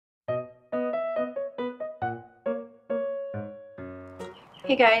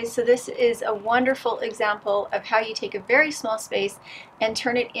Hey guys, so this is a wonderful example of how you take a very small space and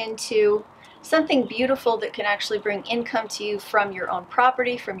turn it into something beautiful that can actually bring income to you from your own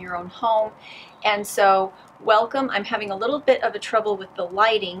property, from your own home. And so welcome. I'm having a little bit of a trouble with the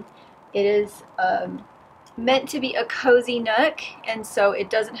lighting. It is meant to be a cozy nook, and so it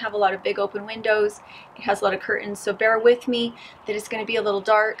doesn't have a lot of big open windows. It has a lot of curtains, so bear with me that it's going to be a little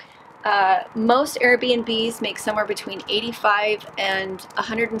dark. Most Airbnbs make somewhere between $85 and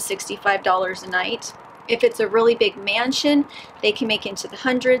 $165 a night. If it's a really big mansion, they can make into the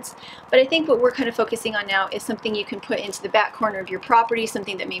hundreds. But I think what we're kind of focusing on now is something you can put into the back corner of your property,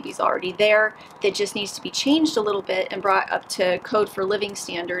 something that maybe is already there, that just needs to be changed a little bit and brought up to code for living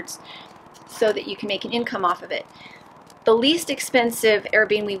standards so that you can make an income off of it. The least expensive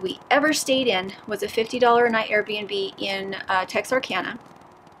Airbnb we ever stayed in was a $50 a night Airbnb in Texarkana.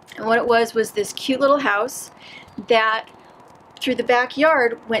 And what it was this cute little house that through the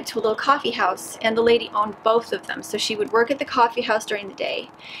backyard went to a little coffee house, and the lady owned both of them. So she would work at the coffee house during the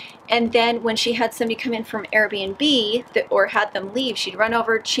day, and then when she had somebody come in from Airbnb or had them leave, she'd run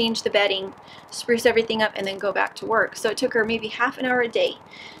over, change the bedding, spruce everything up, and then go back to work. So it took her maybe half an hour a day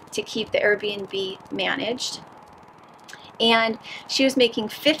to keep the Airbnb managed. And she was making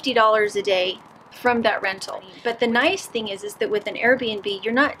 $50 a day from that rental. But the nice thing is that with an Airbnb,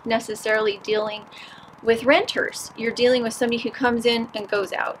 you're not necessarily dealing with renters. You're dealing with somebody who comes in and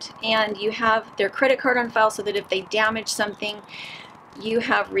goes out, and you have their credit card on file so that if they damage something, you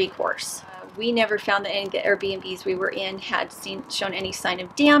have recourse. We never found that any of the Airbnbs we were in had shown any sign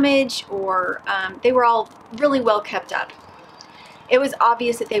of damage, or they were all really well kept up. It was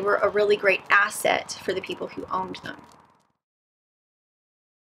obvious that they were a really great asset for the people who owned them.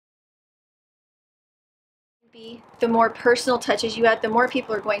 The more personal touches you add, the more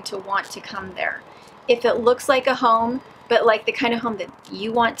people are going to want to come there. If it looks like a home, but like the kind of home that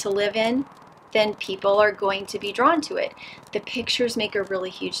you want to live in, then people are going to be drawn to it. The pictures make a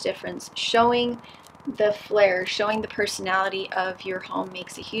really huge difference. Showing the flair, showing the personality of your home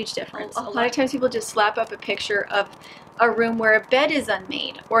makes a huge difference. A lot of times people just slap up a picture of a room where a bed is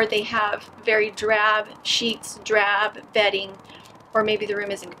unmade, or they have very drab sheets, drab bedding, or maybe the room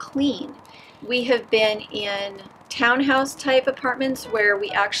isn't clean. We have been in townhouse type apartments where we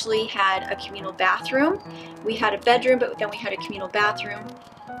actually had a communal bathroom. We had a bedroom, but then we had a communal bathroom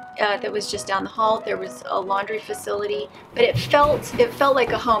that was just down the hall. There was a laundry facility, but it felt like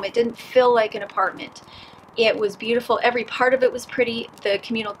a home. It didn't feel like an apartment. It was beautiful. Every part of it was pretty. The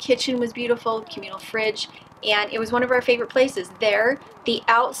communal kitchen was beautiful, communal fridge, and it was one of our favorite places. There, the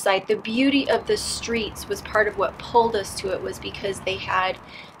outside, the beauty of the streets was part of what pulled us to it, was because they had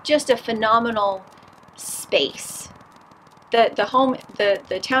just a phenomenal space. The home,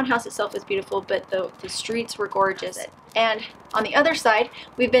 the townhouse itself was beautiful, but the streets were gorgeous. And on the other side,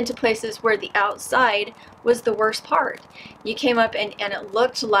 we've been to places where the outside was the worst part. You came up and it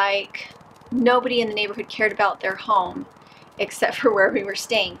looked like nobody in the neighborhood cared about their home except for where we were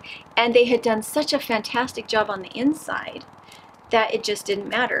staying. And they had done such a fantastic job on the inside that it just didn't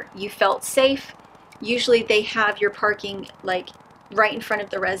matter. You felt safe. Usually they have your parking like right in front of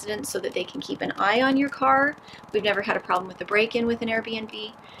the residence so that they can keep an eye on your car. We've never had a problem with the break-in with an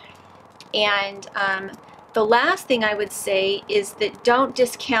Airbnb. And the last thing I would say is that don't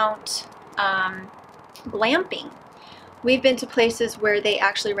discount glamping. We've been to places where they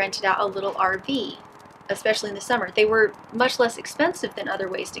actually rented out a little RV, especially in the summer. They were much less expensive than other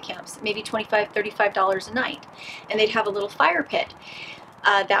ways to camp, maybe $25, $35 a night. And they'd have a little fire pit.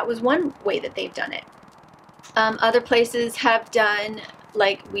 That was one way that they've done it. Other places have done,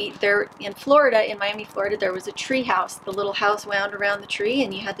 like they're in Florida, in Miami, Florida, there was a tree house. The little house wound around the tree,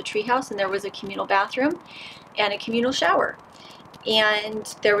 and you had the tree house, and there was a communal bathroom and a communal shower.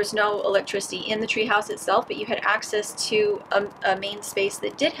 And there was no electricity in the tree house itself, but you had access to a main space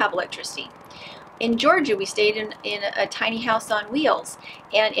that did have electricity. In Georgia, we stayed in a tiny house on wheels,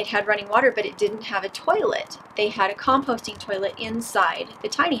 and it had running water, but it didn't have a toilet. They had a composting toilet inside the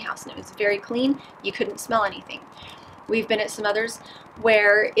tiny house, and it was very clean. You couldn't smell anything. We've been at some others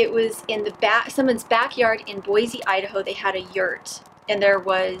where it was in the someone's backyard in Boise, Idaho. They had a yurt, and there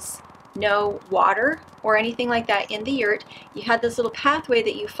was no water or anything like that in the yurt. You had this little pathway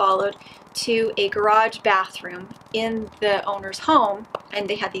that you followed to a garage bathroom in the owner's home, and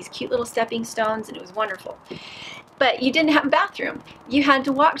they had these cute little stepping stones, and it was wonderful. But you didn't have a bathroom. You had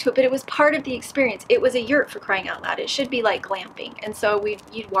to walk to it, but it was part of the experience. It was a yurt, for crying out loud. It should be like glamping. And so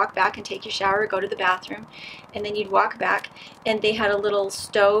you'd walk back and take your shower, go to the bathroom, and then you'd walk back, and they had a little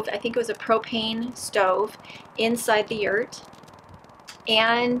stove. I think it was a propane stove inside the yurt.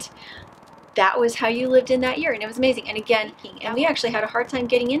 And that was how you lived in that year. And it was amazing. And again, and we actually had a hard time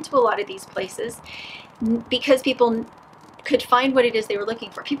getting into a lot of these places because people could find what it is they were looking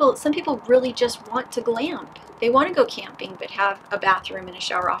for. Some people really just want to glamp. They want to go camping but have a bathroom and a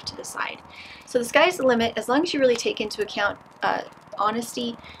shower off to the side. So the sky's the limit as long as you really take into account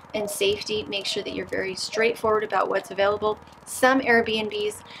honesty and safety. Make sure that you're very straightforward about what's available. Some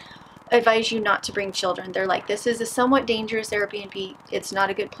Airbnbs advise you not to bring children. They're like, this is a somewhat dangerous Airbnb. It's not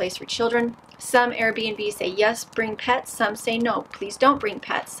a good place for children. Some Airbnbs say, yes, bring pets. Some say, no, please don't bring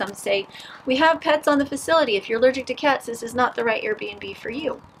pets. Some say, we have pets on the facility. If you're allergic to cats, this is not the right Airbnb for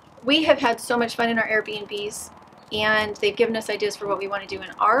you. We have had so much fun in our Airbnbs, and they've given us ideas for what we want to do in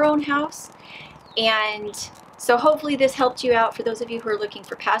our own house. And so hopefully this helped you out for those of you who are looking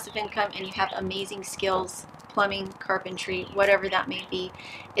for passive income and you have amazing skills, plumbing, carpentry, whatever that may be.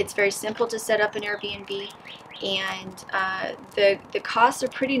 It's very simple to set up an Airbnb, and the costs are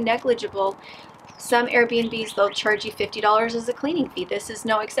pretty negligible. Some Airbnbs, they'll charge you $50 as a cleaning fee. This is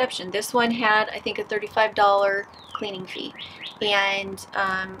no exception. This one had, I think, a $35 cleaning fee. And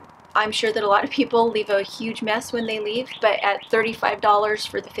I'm sure that a lot of people leave a huge mess when they leave, but at $35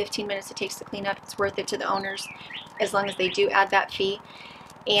 for the 15 minutes it takes to clean up, it's worth it to the owners as long as they do add that fee.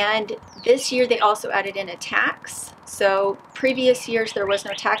 And this year they also added in a tax. So previous years there was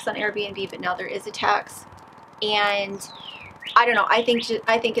no tax on Airbnb, but now there is a tax. And I don't know, I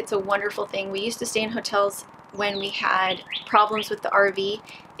think it's a wonderful thing. We used to stay in hotels when we had problems with the RV.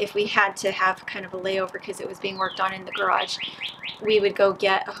 If we had to have kind of a layover because it was being worked on in the garage, we would go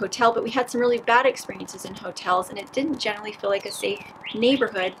get a hotel. But we had some really bad experiences in hotels, and it didn't generally feel like a safe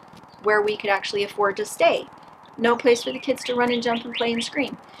neighborhood where we could actually afford to stay. No place for the kids to run and jump and play and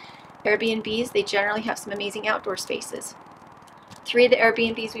scream. Airbnbs, they generally have some amazing outdoor spaces. 3 of the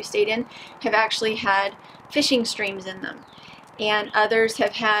Airbnbs we've stayed in have actually had fishing streams in them. And others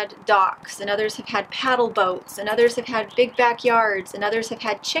have had docks, and others have had paddle boats, and others have had big backyards, and others have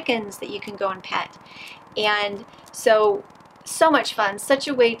had chickens that you can go and pet. And so much fun, such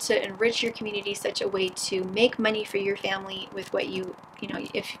a way to enrich your community, such a way to make money for your family with what you know,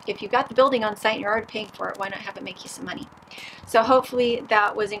 if you got the building on site and you're already paying for it, why not have it make you some money? So hopefully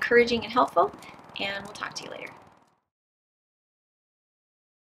that was encouraging and helpful, and we'll talk to you later.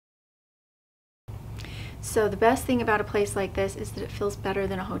 So the best thing about a place like this is that it feels better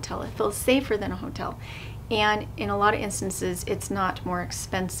than a hotel. It feels safer than a hotel. And in a lot of instances, it's not more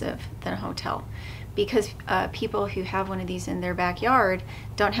expensive than a hotel, because people who have one of these in their backyard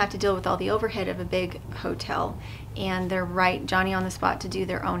don't have to deal with all the overhead of a big hotel, and they're right Johnny on the spot to do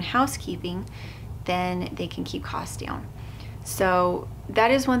their own housekeeping. Then they can keep costs down. So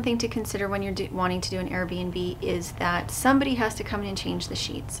that is one thing to consider when you're wanting to do an Airbnb, is that somebody has to come in and change the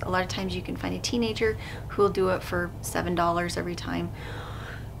sheets. A lot of times you can find a teenager who will do it for $7 every time,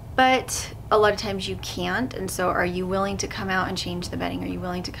 but a lot of times you can't. And so are you willing to come out and change the bedding? Are you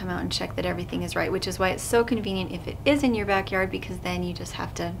willing to come out and check that everything is right? Which is why it's so convenient if it is in your backyard, because then you just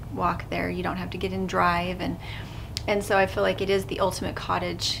have to walk there. You don't have to get in drive. And so I feel like it is the ultimate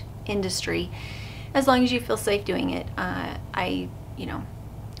cottage industry, as long as you feel safe doing it. You know,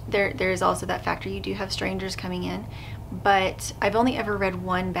 there is also that factor. You do have strangers coming in, but I've only ever read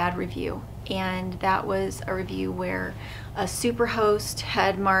one bad review, and that was a review where a superhost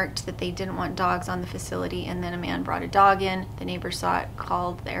had marked that they didn't want dogs on the facility, and then a man brought a dog in. The neighbor saw it,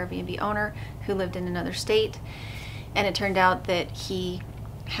 called the Airbnb owner, who lived in another state, and it turned out that he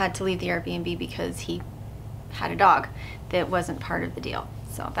had to leave the Airbnb because he had a dog that wasn't part of the deal.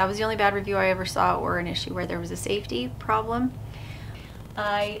 So that was the only bad review I ever saw, or an issue where there was a safety problem.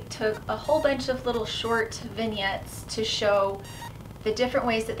 I took a whole bunch of little short vignettes to show the different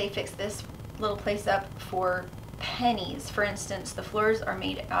ways that they fix this little place up for pennies. For instance, the floors are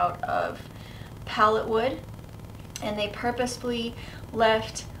made out of pallet wood, and they purposefully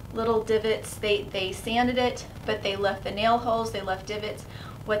left little divots. They sanded it, but they left the nail holes, they left divots.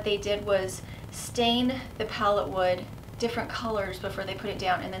 What they did was stain the pallet wood different colors before they put it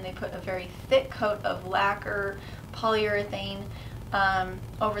down, and then they put a very thick coat of lacquer, polyurethane,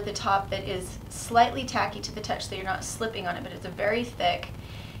 over the top that is slightly tacky to the touch, so you're not slipping on it, but it's a very thick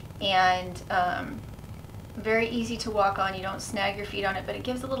and very easy to walk on. You don't snag your feet on it, but it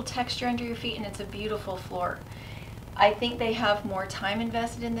gives a little texture under your feet, and it's a beautiful floor. I think they have more time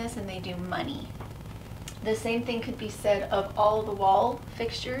invested in this than they do money. The same thing could be said of all the wall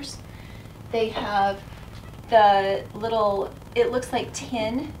fixtures. They have the little, it looks like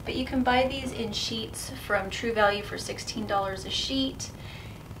tin, but you can buy these in sheets from True Value for $16 a sheet,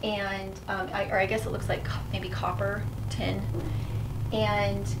 and or I guess it looks like maybe copper tin.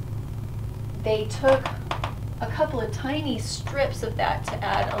 And they took a couple of tiny strips of that to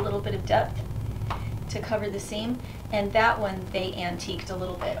add a little bit of depth to cover the seam, and that one they antiqued a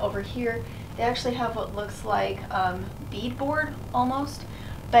little bit. Over here they actually have what looks like beadboard almost,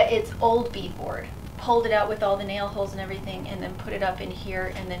 but it's old beadboard. Pulled it out with all the nail holes and everything, and then put it up in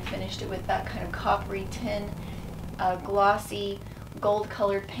here, and then finished it with that kind of coppery tin, glossy gold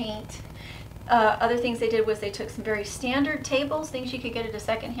colored paint. Other things they did was they took some very standard tables, things you could get at a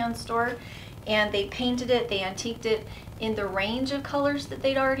secondhand store, and they painted it, they antiqued it in the range of colors that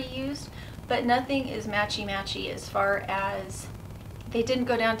they'd already used, but nothing is matchy-matchy as far as, they didn't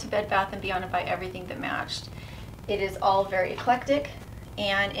go down to Bed Bath & Beyond and buy everything that matched. It is all very eclectic,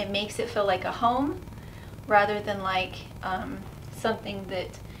 and it makes it feel like a home rather than like something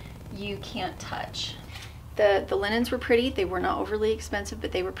that you can't touch. The linens were pretty. They were not overly expensive,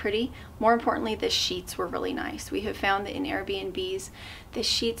 but they were pretty. More importantly, the sheets were really nice. We have found that in Airbnbs, the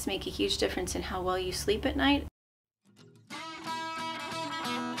sheets make a huge difference in how well you sleep at night,